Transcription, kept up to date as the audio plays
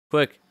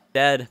Quick,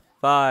 dead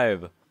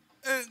 5.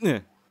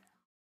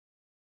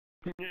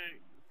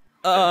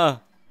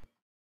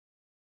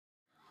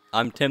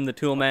 I'm Tim the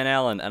Toolman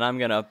Allen, and I'm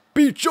gonna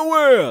beat your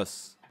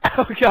ass!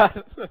 Oh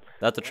god.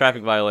 That's a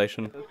traffic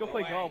violation. Let's go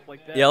play golf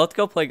like that. Yeah, let's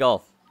go play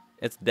golf.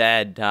 It's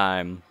dad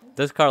time.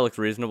 This car looks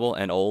reasonable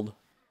and old.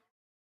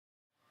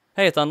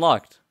 Hey, it's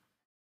unlocked.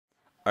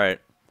 Alright.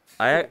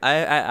 I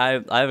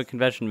have a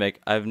confession to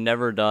make. I've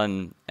never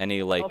done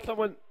any, like...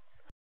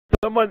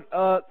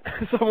 Oh,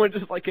 someone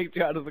just, like, kicked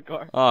you out of the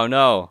car. Oh,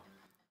 no.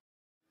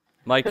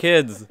 My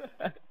kids.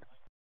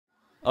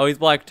 Oh, he's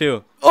black,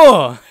 too.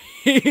 Oh!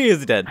 He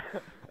is dead.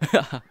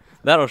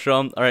 That'll show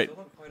him. Alright.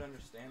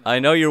 I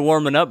know you're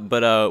warming up,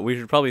 but, we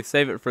should probably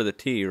save it for the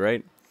tee,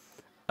 right?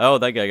 Oh,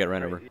 that guy got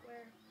ran over.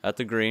 That's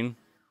a green.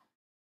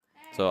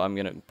 So I'm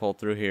gonna pull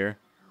through here.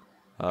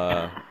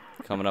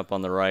 Coming up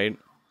on the right.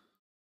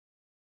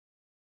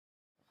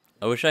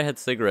 I wish I had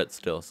cigarettes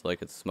still so I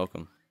could smoke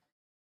them.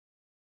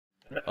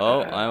 Oh,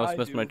 I almost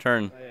missed my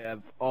turn. I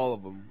have all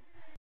of them.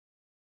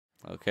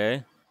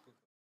 Okay.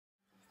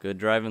 Good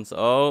driving.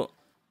 Oh.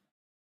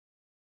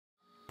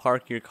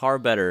 Park your car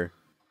better,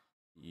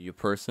 you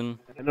person.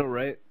 I know,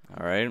 right?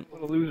 Alright.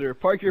 What a loser.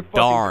 Park your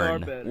fucking car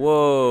Darn. better.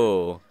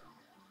 Whoa.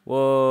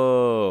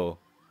 Whoa.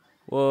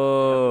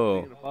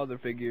 Whoa. Being a father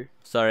figure.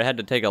 Sorry, I had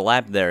to take a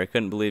lap there. I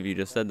couldn't believe you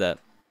just said that.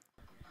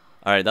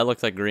 Alright, that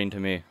looks like green to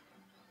me.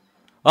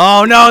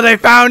 Oh no, they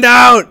found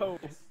out! Oh.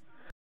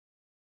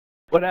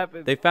 What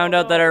happened? They found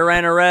out that I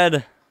ran a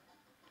red.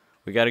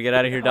 We gotta get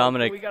out of here,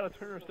 Dominic. We gotta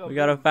turn ourselves We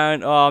gotta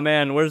find... Oh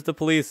man, where's the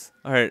police?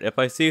 Alright, if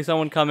I see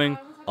someone coming,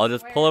 I'll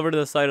just pull over to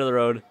the side of the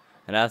road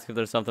and ask if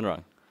there's something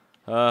wrong.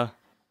 Well,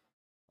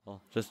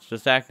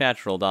 just act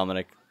natural,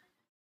 Dominic.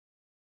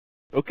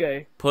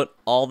 Okay. Put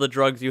all the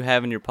drugs you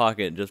have in your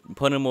pocket. Just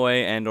put them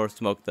away and or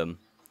smoke them.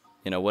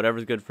 You know,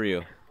 whatever's good for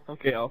you.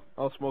 Okay,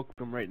 I'll smoke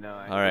them right now.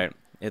 Alright.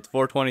 It's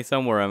 4:20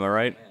 somewhere, am I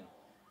right?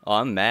 Oh,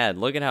 I'm mad.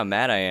 Look at how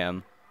mad I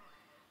am.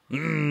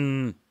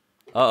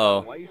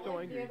 Uh-oh. Why are you so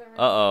angry?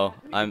 Uh-oh.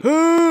 I'm...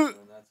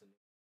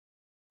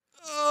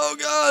 Oh,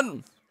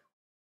 God!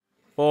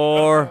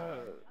 4.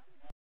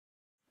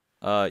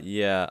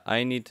 Yeah.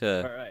 I need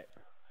to... Alright.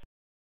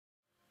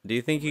 Do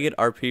you think you get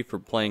RP for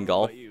playing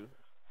golf?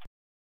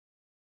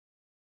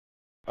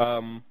 I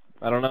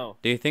don't know.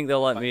 Do you think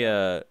they'll let me,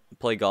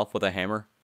 play golf with a hammer?